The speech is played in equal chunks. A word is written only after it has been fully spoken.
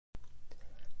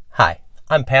Hi,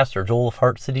 I'm Pastor Joel of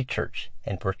Heart City Church,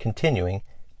 and we're continuing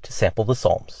to sample the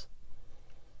Psalms.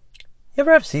 You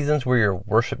ever have seasons where your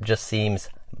worship just seems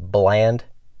bland?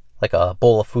 Like a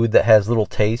bowl of food that has little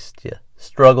taste? You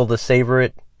struggle to savor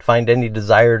it, find any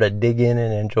desire to dig in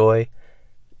and enjoy?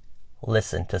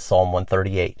 Listen to Psalm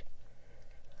 138.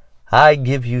 I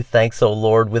give you thanks, O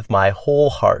Lord, with my whole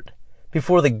heart.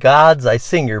 Before the gods I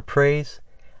sing your praise.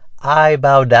 I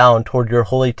bow down toward your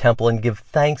holy temple and give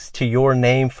thanks to your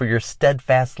name for your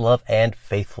steadfast love and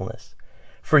faithfulness.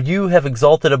 For you have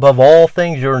exalted above all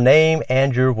things your name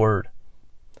and your word.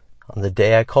 On the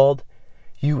day I called,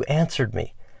 you answered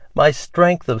me. My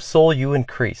strength of soul you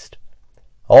increased.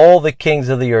 All the kings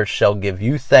of the earth shall give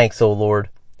you thanks, O Lord,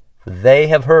 for they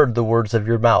have heard the words of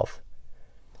your mouth.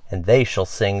 And they shall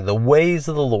sing the ways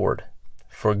of the Lord,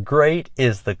 for great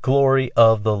is the glory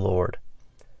of the Lord.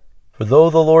 For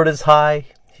though the Lord is high,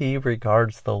 he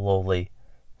regards the lowly,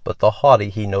 but the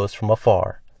haughty he knows from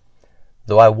afar.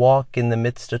 Though I walk in the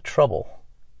midst of trouble,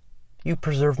 you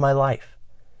preserve my life.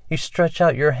 You stretch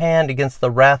out your hand against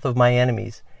the wrath of my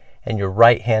enemies, and your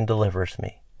right hand delivers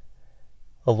me.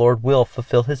 The Lord will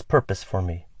fulfill his purpose for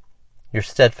me. Your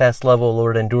steadfast love, O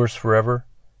Lord, endures forever.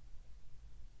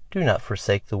 Do not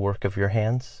forsake the work of your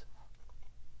hands.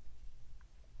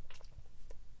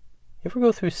 You ever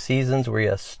go through seasons where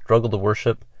you struggle to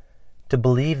worship, to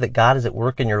believe that God is at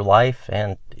work in your life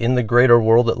and in the greater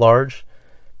world at large?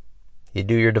 You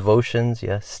do your devotions,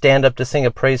 you stand up to sing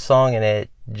a praise song, and it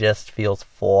just feels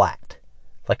flat,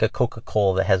 like a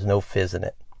Coca-Cola that has no fizz in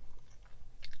it.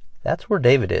 That's where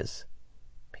David is.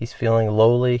 He's feeling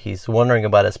lowly, he's wondering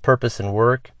about his purpose and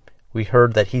work. We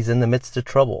heard that he's in the midst of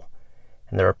trouble,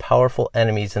 and there are powerful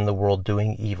enemies in the world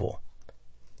doing evil.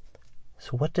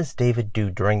 So what does David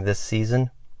do during this season?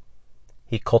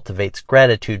 He cultivates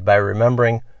gratitude by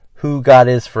remembering who God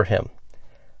is for him.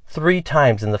 3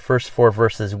 times in the first 4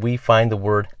 verses we find the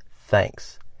word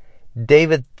thanks.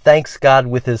 David thanks God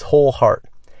with his whole heart.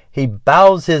 He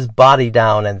bows his body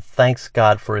down and thanks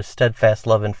God for his steadfast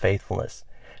love and faithfulness,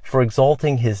 for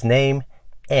exalting his name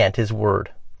and his word.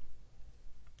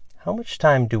 How much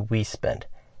time do we spend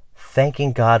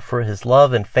thanking God for his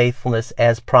love and faithfulness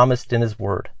as promised in his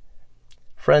word?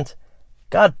 Friends,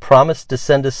 God promised to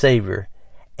send a Savior,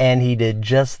 and he did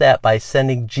just that by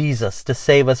sending Jesus to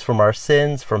save us from our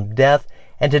sins, from death,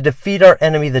 and to defeat our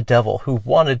enemy, the devil, who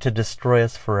wanted to destroy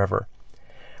us forever.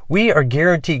 We are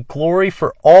guaranteed glory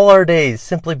for all our days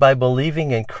simply by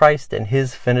believing in Christ and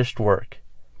his finished work.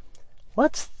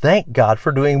 Let's thank God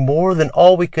for doing more than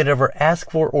all we could ever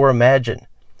ask for or imagine.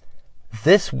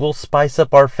 This will spice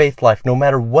up our faith life no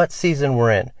matter what season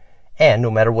we're in, and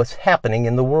no matter what's happening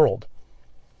in the world.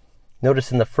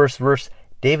 Notice in the first verse,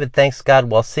 David thanks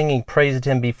God while singing praise to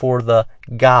him before the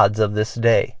gods of this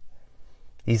day.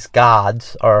 These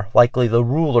gods are likely the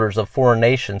rulers of foreign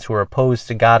nations who are opposed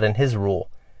to God and his rule.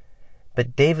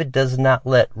 But David does not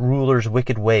let rulers'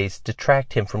 wicked ways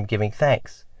detract him from giving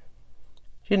thanks.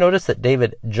 Do you notice that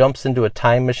David jumps into a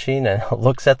time machine and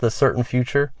looks at the certain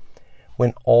future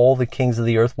when all the kings of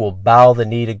the earth will bow the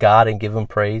knee to God and give him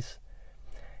praise?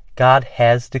 God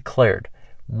has declared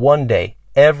one day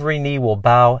every knee will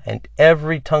bow and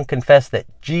every tongue confess that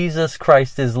Jesus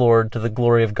Christ is Lord to the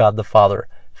glory of God the Father.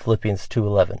 Philippians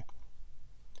 2:11.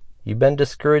 You been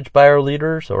discouraged by our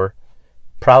leaders or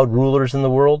proud rulers in the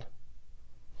world?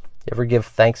 You ever give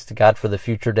thanks to God for the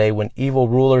future day when evil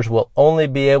rulers will only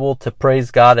be able to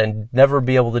praise God and never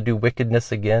be able to do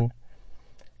wickedness again?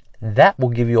 That will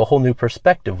give you a whole new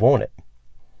perspective, won't it?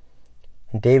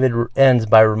 And David ends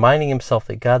by reminding himself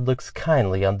that God looks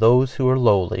kindly on those who are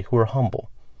lowly, who are humble.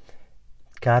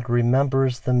 God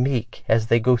remembers the meek as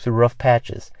they go through rough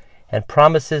patches and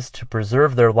promises to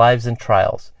preserve their lives in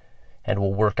trials and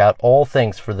will work out all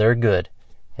things for their good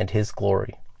and his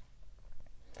glory.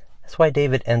 That's why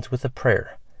David ends with a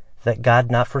prayer that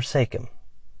God not forsake him.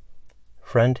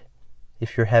 Friend,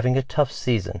 if you're having a tough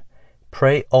season,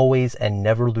 pray always and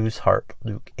never lose heart.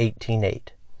 Luke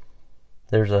 18:8.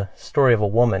 There's a story of a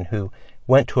woman who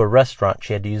went to a restaurant.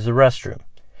 She had to use the restroom.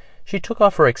 She took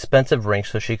off her expensive ring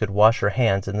so she could wash her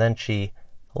hands, and then she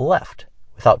left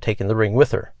without taking the ring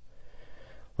with her.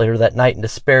 Later that night, in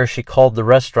despair, she called the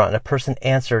restaurant, and a person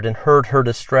answered and heard her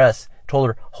distress, told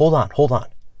her, hold on.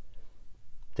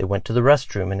 They went to the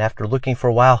restroom, and after looking for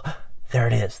a while, there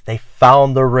it is. They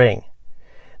found the ring.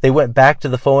 They went back to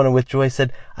the phone and with joy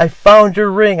said, I found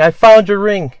your ring.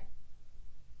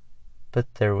 But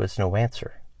there was no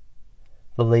answer.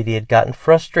 The lady had gotten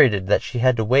frustrated that she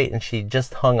had to wait, and she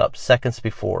just hung up seconds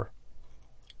before.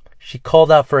 She called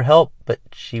out for help, but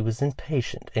she was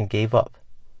impatient and gave up.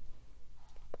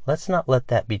 Let's not let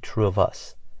that be true of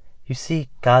us. You see,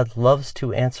 God loves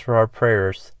to answer our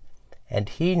prayers, and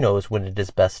He knows when it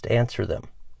is best to answer them.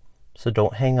 So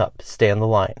don't hang up. Stay on the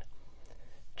line.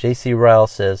 J.C. Ryle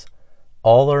says,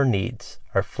 all our needs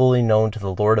are fully known to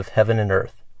the Lord of heaven and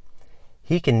earth.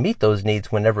 He can meet those needs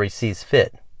whenever He sees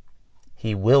fit.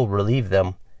 He will relieve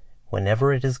them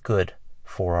whenever it is good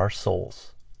for our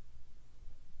souls.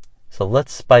 So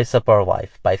let's spice up our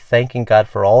life by thanking God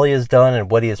for all He has done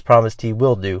and what He has promised He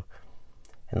will do.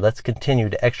 And let's continue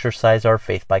to exercise our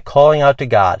faith by calling out to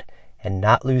God and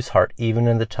not lose heart even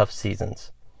in the tough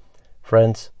seasons.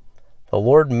 Friends, the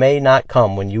Lord may not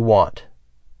come when you want,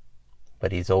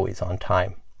 but He's always on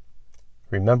time.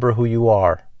 Remember who you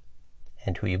are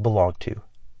and who you belong to.